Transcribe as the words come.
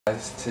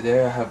Guys,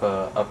 today I have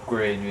a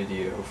upgrade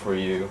video for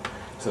you.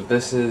 So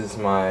this is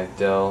my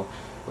Dell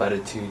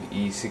Latitude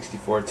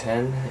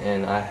E6410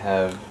 and I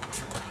have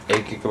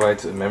 8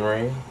 gigabytes of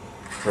memory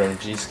from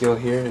G-Skill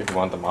here. If you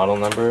want the model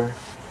number,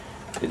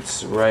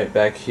 it's right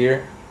back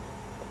here.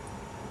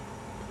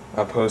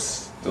 I'll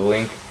post the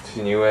link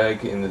to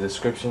Newegg in the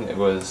description. It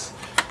was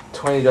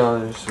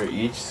 $20 for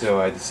each,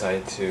 so I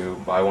decided to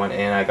buy one,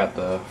 and I got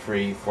the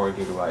free 4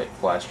 gigabyte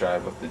flash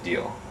drive with the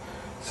deal.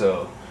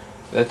 So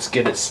let's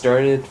get it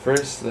started.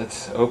 First,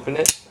 let's open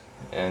it,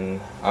 and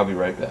I'll be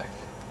right back.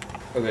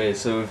 Okay,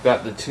 so we've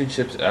got the 2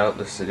 chips out.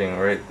 They're sitting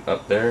right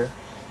up there,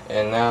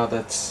 and now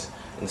let's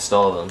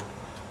install them.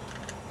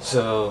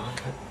 So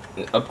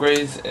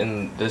upgrades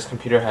in this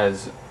computer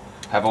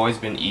have always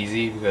been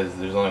easy because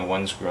there's only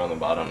one screw on the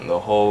bottom. The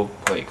whole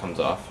plate comes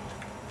off.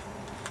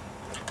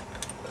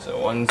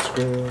 So one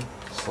screw,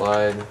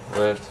 slide,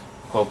 lift,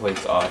 whole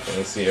plate's off, and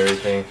you see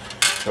everything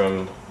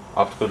from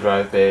optical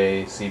drive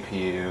bay,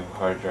 CPU,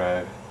 hard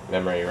drive,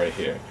 memory right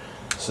here.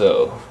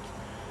 So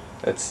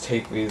let's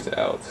take these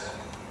out.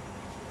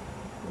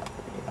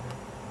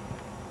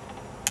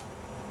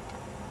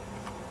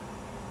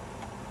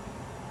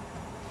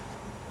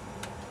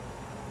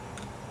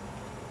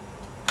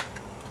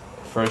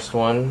 First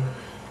one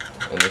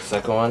and the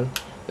second one.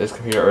 This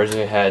computer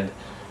originally had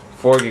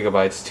 4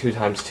 gigabytes, 2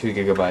 times 2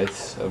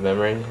 gigabytes of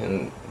memory,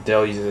 and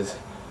Dell uses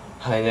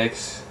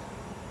Hynix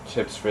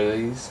chips for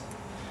these.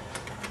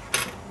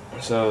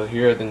 So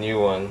here are the new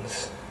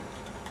ones,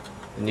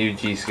 the new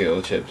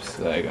G-Skill chips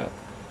that I got.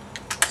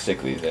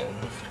 Stick these in.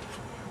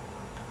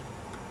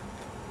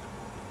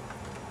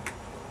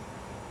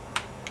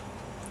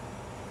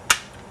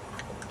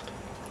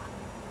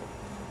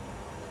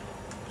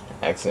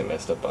 Accidentally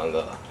messed up on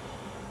the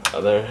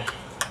other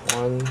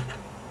one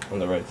on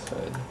the right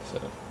side, so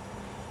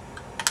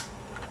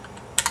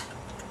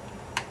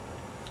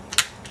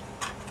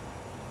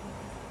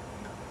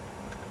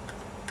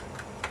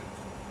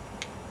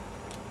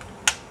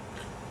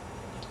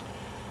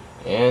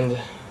and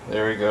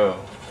there we go,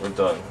 we're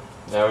done.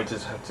 Now we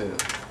just have to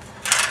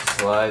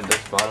slide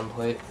this bottom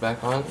plate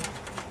back on.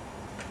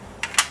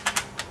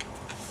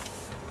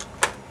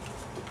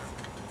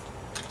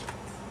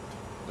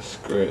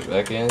 Screw it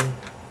back in.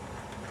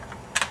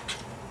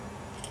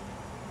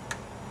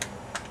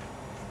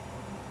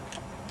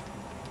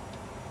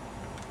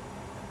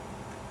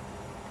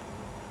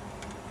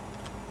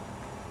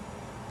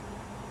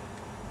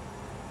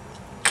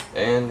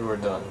 And we're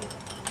done.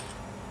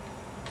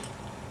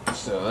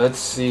 So let's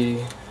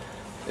see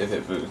if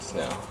it boots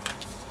now.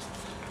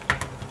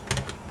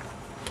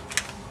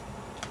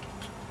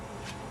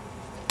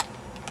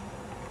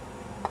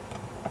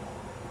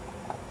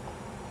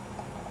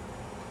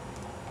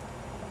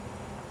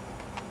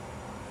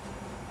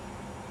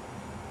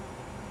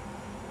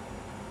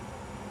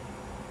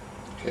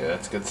 Okay,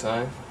 that's a good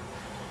sign.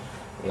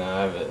 Now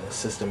I have a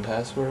system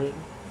password.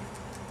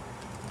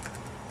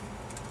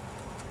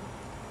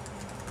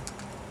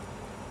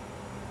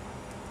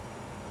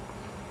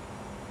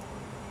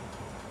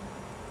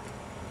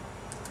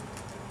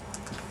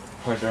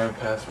 Hard drive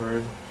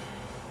password,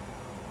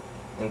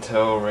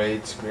 Intel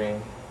RAID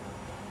screen,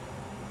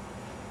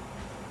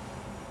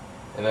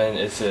 and then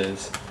it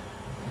says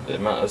the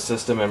amount of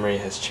system memory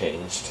has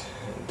changed.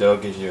 Dell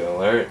gives you an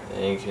alert,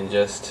 and you can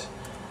just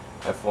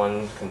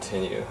F1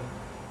 continue.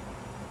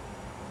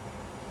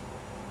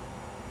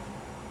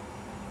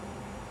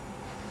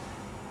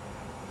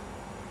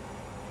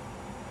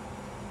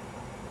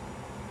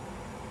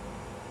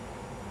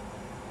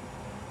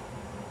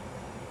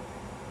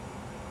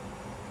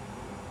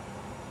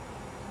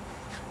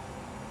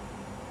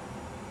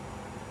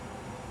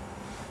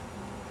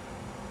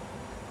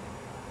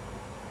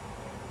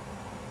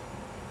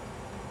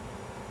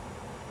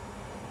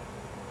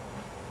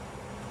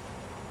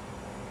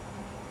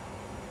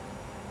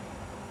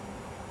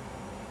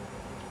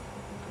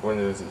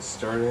 Windows is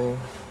starting.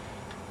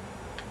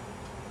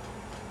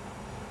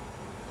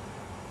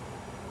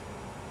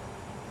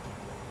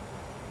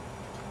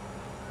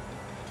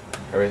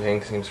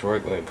 Everything seems to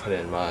work. Let me put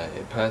in my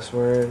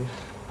password.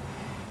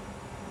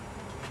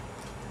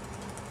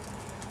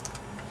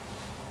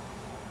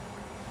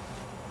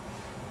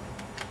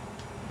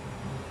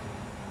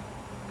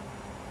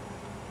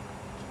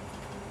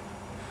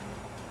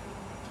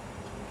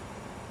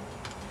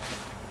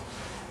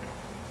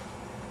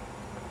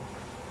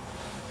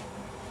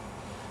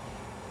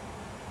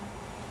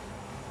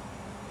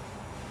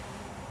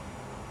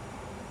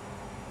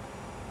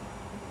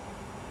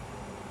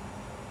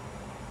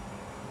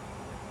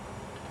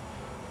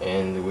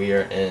 And we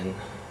are in.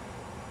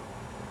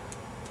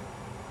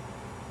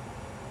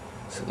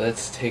 So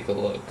let's take a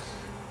look.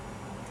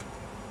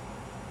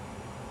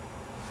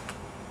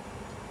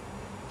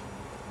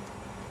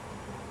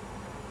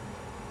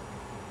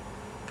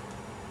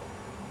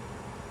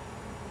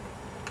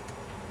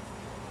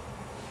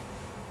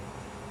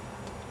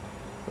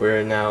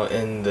 We're now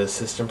in the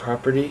system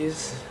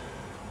properties.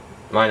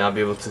 Might not be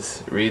able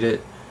to read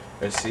it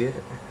or see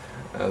it.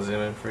 I'll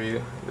zoom in for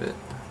you a bit.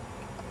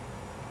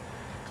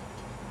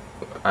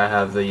 I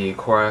have the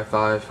Core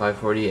i5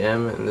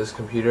 540M in this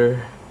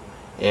computer,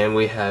 and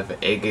we have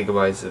 8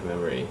 gigabytes of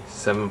memory,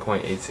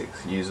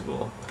 7.86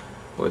 usable,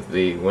 with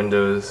the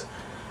Windows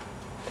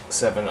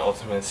 7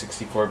 Ultimate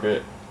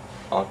 64-bit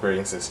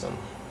operating system.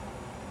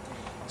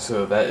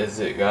 So that is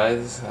it,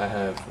 guys.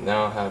 I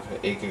now have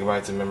 8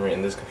 gigabytes of memory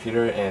in this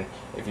computer, and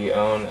if you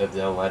own a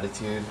Dell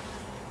Latitude,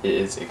 it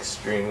is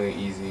extremely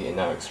easy and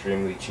now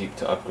extremely cheap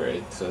to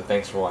upgrade. So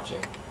thanks for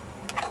watching.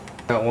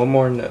 Now, one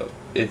more note.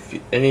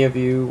 If any of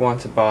you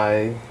want to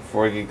buy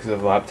 4 gigs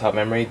of laptop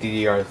memory,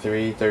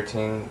 DDR3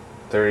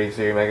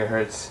 1333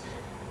 megahertz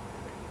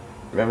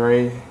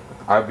memory,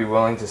 I'd be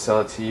willing to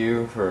sell it to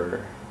you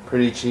for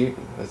pretty cheap.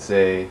 Let's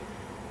say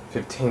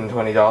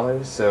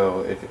 $15–20.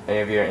 So if any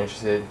of you are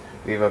interested,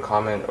 leave a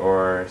comment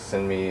or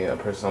send me a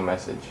personal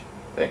message.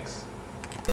 Thanks.